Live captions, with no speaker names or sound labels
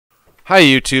Hi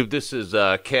YouTube, this is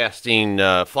casting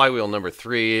flywheel number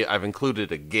 3. I've included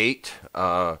a gate,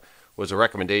 was a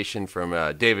recommendation from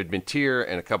David Mentier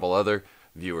and a couple other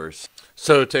viewers.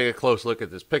 So take a close look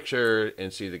at this picture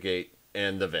and see the gate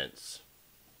and the vents.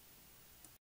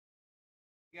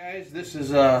 Guys, this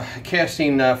is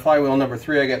casting flywheel number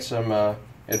 3. I got some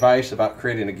advice about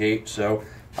creating a gate, so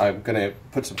I'm going to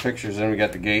put some pictures in. We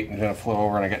got the gate and going to flow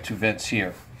over, and I got 2 vents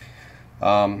here.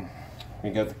 We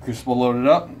got the crucible loaded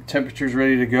up, temperature's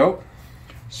ready to go.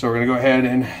 So we're gonna go ahead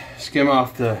and skim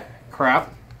off the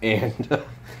crap and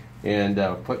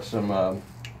put some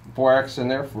borax in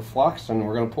there for flux, and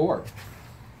we're gonna pour.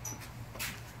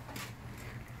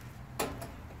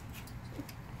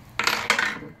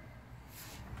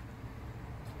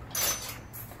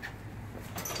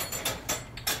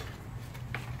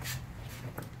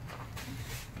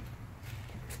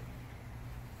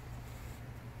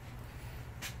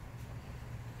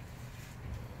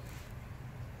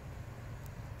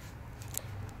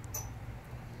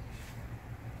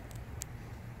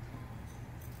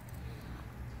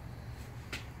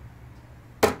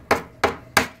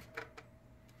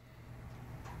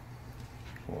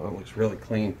 Well, it looks really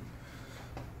clean.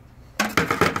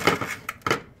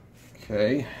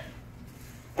 Okay,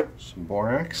 some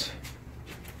borax.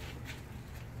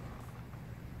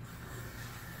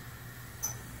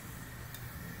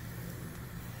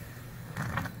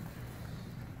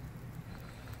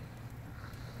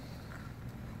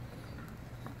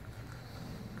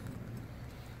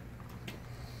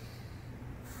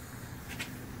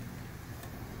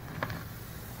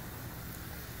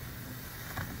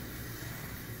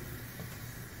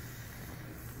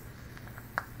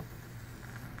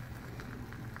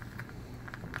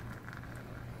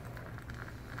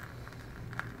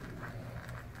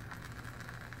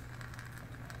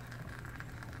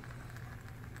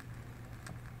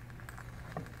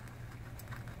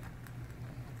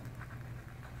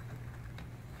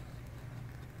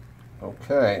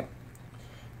 Okay,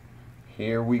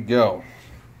 here we go.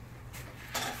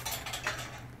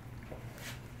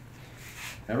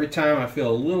 Every time I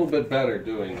feel a little bit better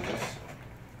doing this.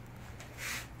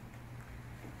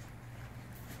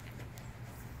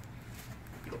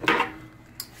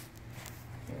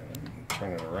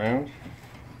 Turn it around.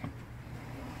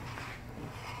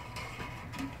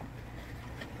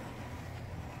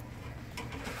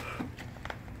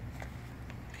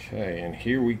 Okay, and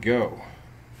here we go.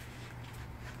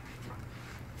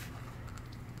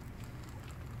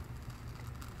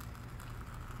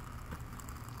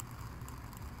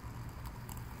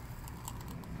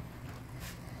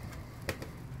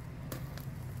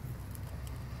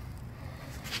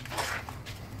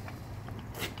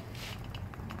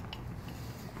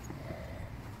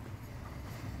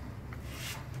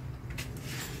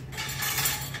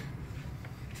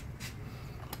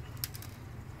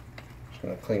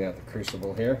 Going to clean out the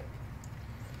crucible here.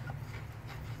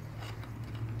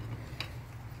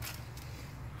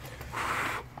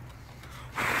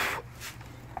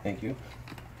 Thank you.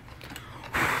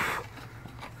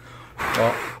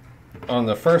 Well, on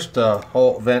the first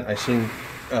hole vent, I seen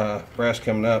brass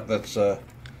coming up. That's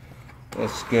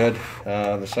good.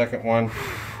 The second one,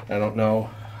 I don't know.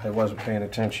 I wasn't paying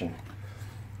attention.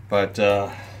 But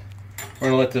we're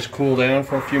going to let this cool down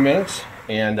for a few minutes,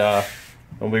 and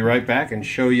we'll be right back and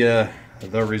show you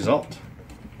the result.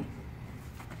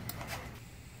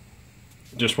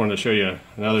 Just wanted to show you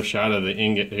another shot of the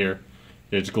ingot here.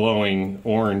 It's glowing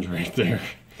orange right there.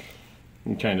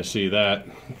 You can kind of see that.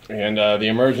 And the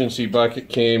emergency bucket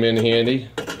came in handy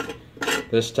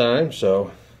this time,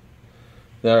 so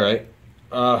alright.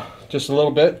 Just a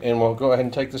little bit and we'll go ahead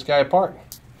and take this guy apart.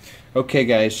 Okay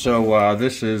guys, so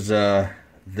this is the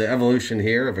evolution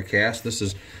here of a cast. This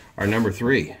is our number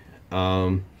 3.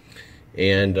 And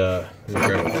we've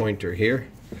got a pointer here.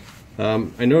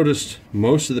 I noticed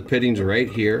most of the pittings are right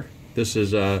here. This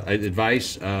is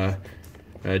advice.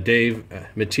 Dave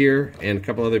Mentier and a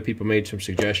couple other people made some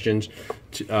suggestions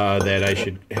that I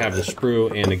should have the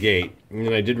sprue and the gate. And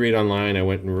I did read online. I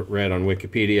went and read on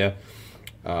Wikipedia,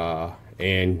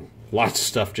 and lots of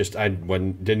stuff just I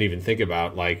didn't even think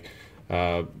about, like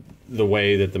the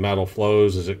way that the metal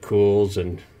flows as it cools,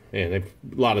 and a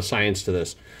lot of science to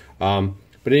this.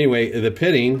 But anyway, the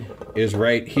pitting is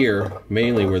right here,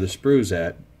 mainly where the sprue's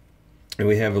at. And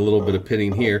we have a little bit of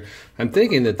pitting here. I'm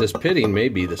thinking that this pitting may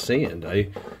be the sand.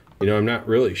 I'm not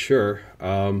really sure.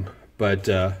 But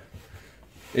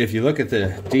if you look at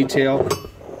the detail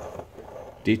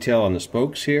on the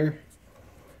spokes here,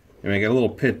 and I got a little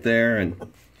pit there,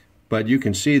 but you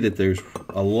can see that there's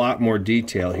a lot more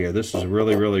detail here. This is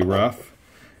really, really rough.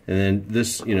 And then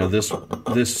this, you know, this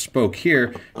spoke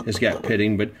here has got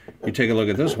pitting, but you take a look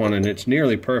at this one and it's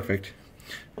nearly perfect.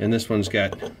 And this one's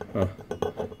got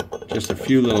just a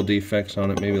few little defects on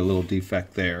it, maybe a little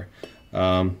defect there.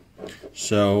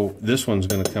 So this one's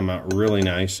going to come out really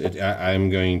nice. I'm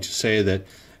going to say that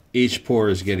each pour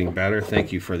is getting better.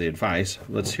 Thank you for the advice.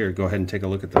 Let's go ahead and take a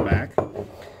look at the back.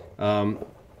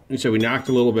 So we knocked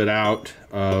a little bit out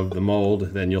of the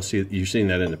mold. Then you've seen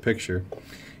that in the picture,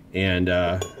 and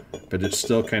but it's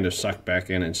still kind of sucked back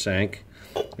in and sank.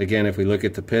 Again, if we look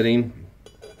at the pitting,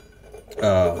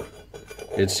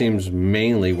 it seems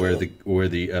mainly where the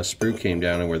sprue came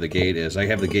down and where the gate is. I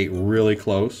have the gate really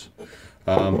close,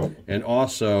 and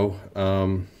also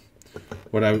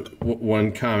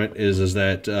one comment is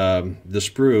that the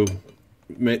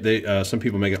sprue, some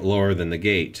people make it lower than the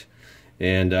gate,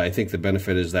 and I think the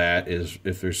benefit is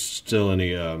if there's still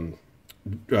any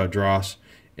dross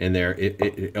in there,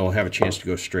 it'll have a chance to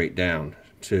go straight down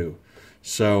too.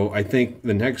 So I think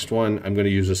the next one I'm going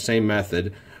to use the same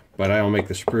method, but I'll make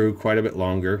the sprue quite a bit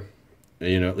longer,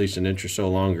 you know, at least an inch or so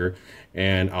longer,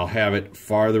 and I'll have it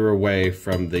farther away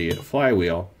from the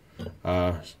flywheel,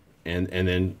 and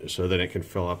then so that it can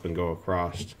fill up and go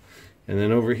across. And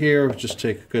then over here, just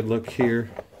take a good look here.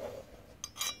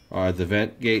 The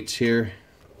vent gates here,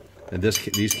 and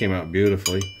these came out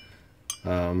beautifully.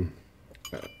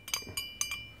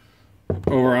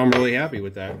 Overall, I'm really happy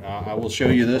with that. I will show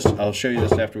you this. I'll show you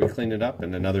this after we clean it up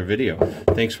in another video.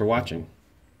 Thanks for watching.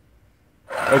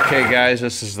 Okay guys,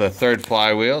 this is the third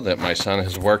flywheel that my son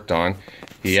has worked on.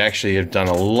 He actually has done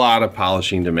a lot of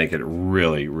polishing to make it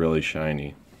really, really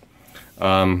shiny.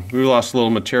 We lost a little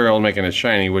material making it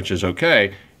shiny, which is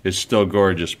okay. It's still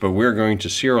gorgeous, but we're going to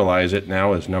serialize it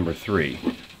now as number 3.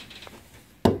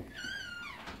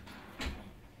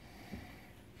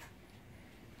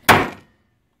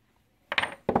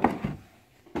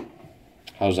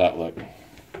 How's that look?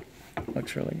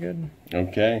 Looks really good.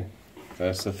 Okay,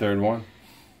 that's the third one.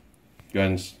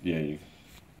 Guns, yeah.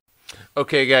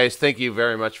 Okay guys, thank you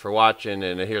very much for watching,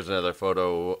 and here's another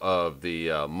photo of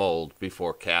the mold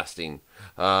before casting.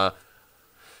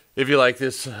 If you like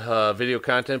this video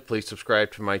content, please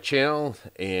subscribe to my channel,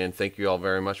 and thank you all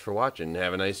very much for watching.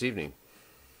 Have a nice evening.